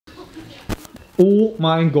Oh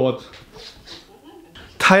mein Gott.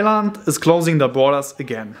 Thailand is closing their borders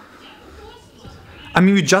again. I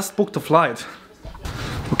mean, we just booked a flight.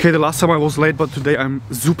 Okay, the last time I was late, but today I'm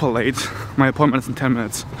super late. My appointment is in 10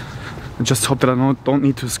 minutes. I just hope that I don't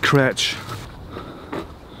need to scratch.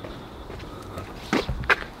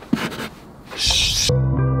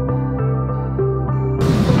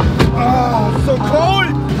 Oh, so cold!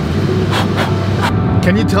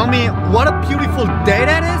 Can you tell me what a beautiful day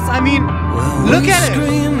that is? I mean, look at it!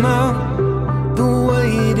 The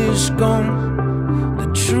weight is gone. The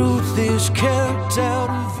truth is kept out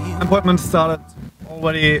of you. Appointment started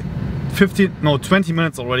already 20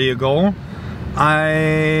 minutes already ago.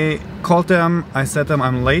 I called them, I said them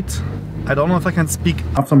I'm late. I don't know if I can speak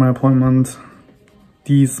after my appointment.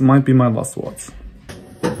 These might be my last words.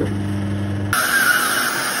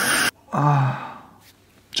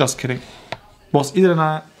 Just kidding. Was easier than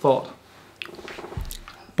I thought.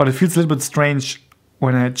 But it feels a little bit strange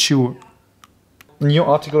when I chew. A new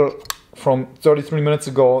article from 33 minutes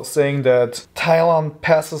ago saying that Thailand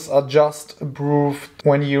passes are just approved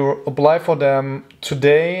when you apply for them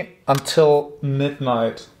today until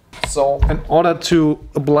midnight. So in order to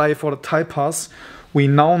apply for the Thai Pass, we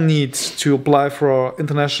now need to apply for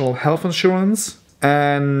international health insurance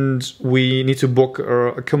and we need to book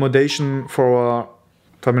accommodation for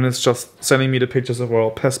Minutes just sending me the pictures of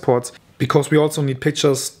our passports, because we also need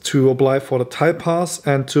pictures to apply for the Thai Pass,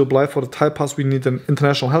 and to apply for the Thai Pass we need an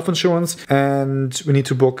international health insurance and we need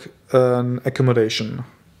to book an accommodation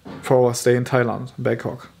for our stay in Thailand,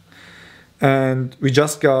 Bangkok. And we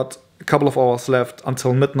just got a couple of hours left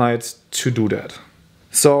until midnight to do that.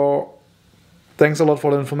 So thanks a lot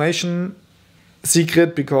for the information.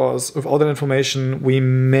 Secret, because without that information we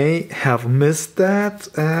may have missed that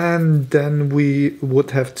and then we would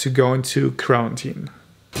have to go into quarantine.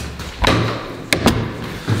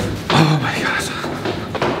 Oh my god.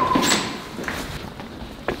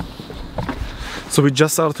 So we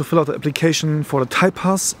just started to fill out the application for the Thai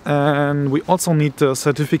Pass, and we also need the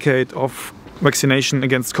certificate of vaccination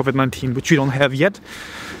against COVID-19, which we don't have yet.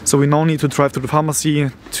 So we now need to drive to the pharmacy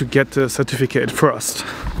to get the certificate first.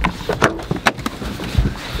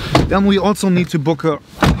 Then we also need to book a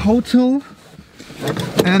hotel,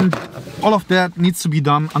 and all of that needs to be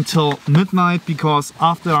done until midnight, because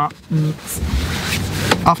after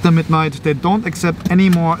midnight they don't accept any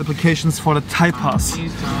more applications for the Thai Pass.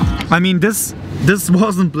 I mean, this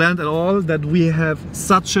wasn't planned at all, that we have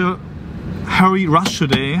such a hurry rush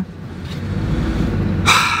today.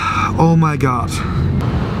 Oh my god.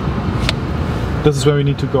 This is where we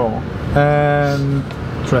need to go. And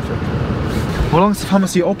traffic. How long is the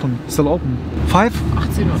pharmacy open? Still open? 5?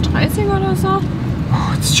 18:30 Uhr oder so.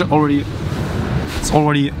 Oh, it's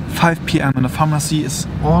already 5 p.m. and the pharmacy is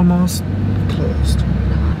almost closed.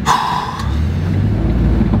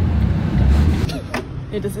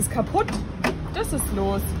 Ey, das ist kaputt. Das ist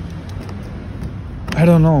los. I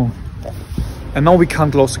don't know. And now we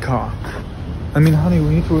can't close the car. I mean, honey, we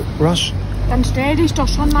need to rush. Dann stell dich doch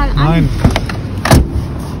schon mal an. Nein.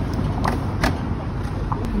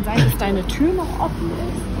 Kann sein, dass deine Tür noch offen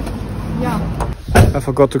ist. Ja. I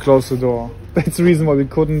forgot to close the door. That's the reason why we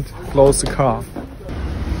couldn't close the car.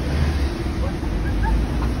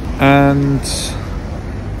 And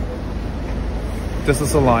this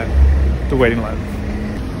is the line, the waiting line.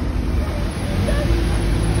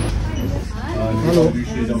 Hallo.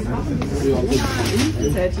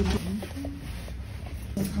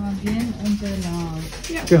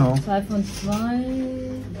 Ja. Genau. 2 von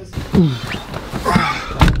 2.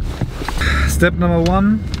 Step number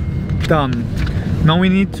 1, done. Now we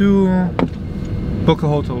need to book a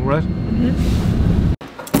hotel, right? Mhm.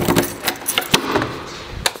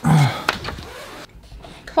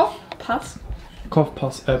 Pass.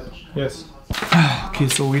 Pass app, yes. Okay,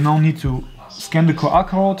 so we now need to scan the QR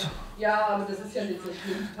code. Ja, aber das ist ja nicht so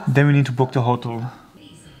schlimm. Then we need to book the hotel.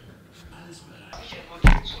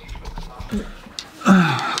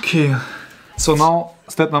 Okay, so now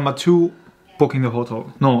step number 2, booking the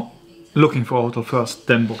hotel. No, looking for a hotel first,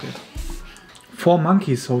 then book it. 4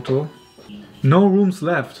 Monkeys Hotel, no rooms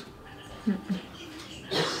left.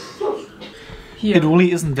 Hier. It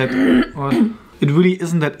really isn't that. It really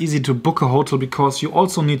isn't that easy to book a hotel, because you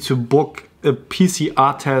also need to book a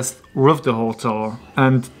PCR test with the hotel,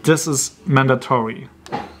 and this is mandatory.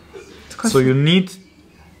 So you need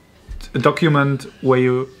a document where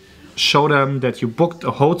you show them that you booked a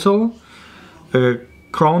hotel, a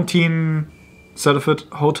quarantine certified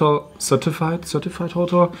hotel,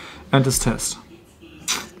 and this test.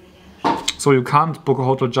 So you can't book a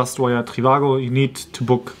hotel just via Trivago. You need to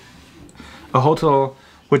book a hotel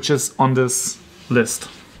which is on this list.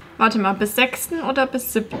 Warte mal, bis 6. oder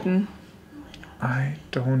bis 7.? I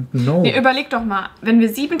don't know. Nee, überleg doch mal, wenn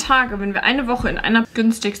wir 7 Tage, wenn wir eine Woche in einer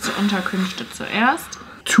günstigsten Unterkünfte zuerst.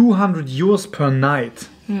 200 Euros per night.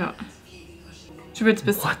 Ja. Ich will jetzt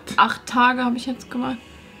bis 8 Tage habe ich jetzt gemacht.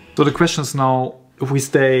 So the question is now, if we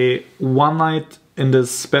stay one night in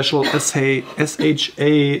this special SHA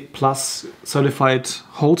plus certified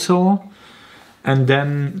hotel and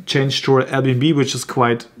then change to an Airbnb, which is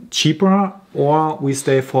quite cheaper, or we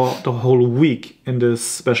stay for the whole week in this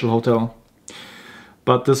special hotel.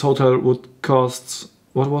 But this hotel would cost,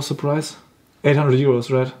 what was the price? 800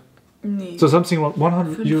 euros, right? Nee. So something around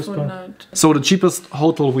 100 euros per. So the cheapest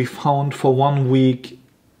hotel we found for 1 week,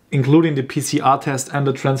 including the PCR test and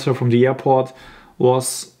the transfer from the airport,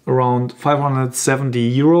 was around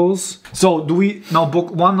 570 euros. So do we now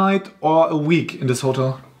book 1 night or a week in this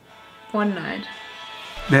hotel? 1 night.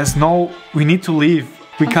 There's no, we need to leave.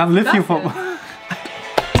 We can't live here for...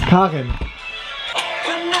 Karin.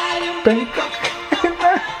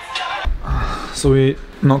 So we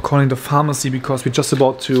now calling the pharmacy because we're just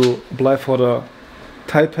about to apply for the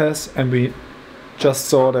Thailand Pass and we just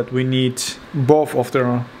saw that we need both of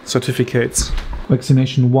their certificates.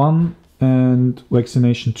 Vaccination 1 and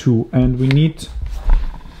vaccination 2, and we need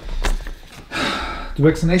the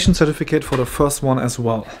vaccination certificate for the first one as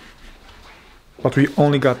well. But we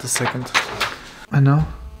only got the second. I know.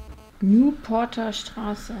 Newporter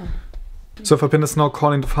Straße. So Fabin is now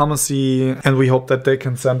calling the pharmacy and we hope that they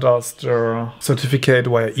can send us their certificate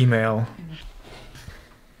via email.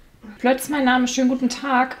 Plötz, mein Name, schönen guten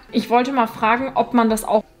Tag. Ich wollte mal fragen, ob man das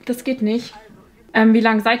auch... Das geht nicht. Wie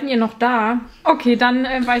lange seid ihr noch da? Okay, dann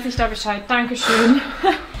weiß ich da Bescheid. Dankeschön.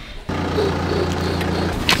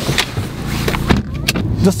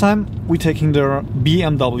 This time we're taking the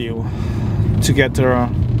BMW to get their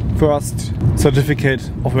first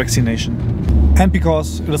certificate of vaccination. And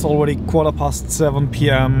because it is already 7:15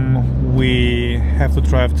 p.m, we have to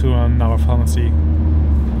drive to another pharmacy,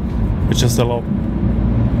 which is still open.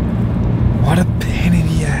 What a pain in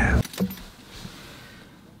the ass.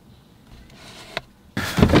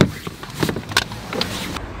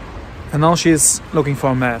 And now she's looking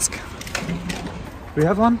for a mask. Do you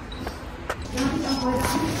have one?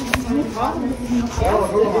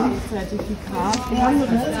 Zertifikat. Wir haben nur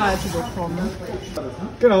das zweite bekommen.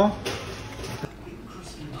 Genau.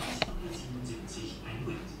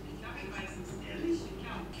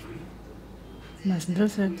 Was ist denn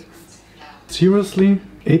das jetzt? Seriously?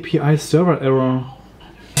 API server error.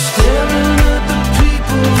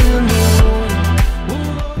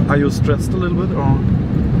 Are you stressed a little bit or?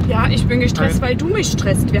 Ja, ich bin gestresst, weil du mich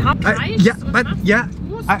stresst. Wir haben Preis. Ja, ja.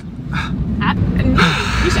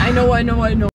 Nicht I know.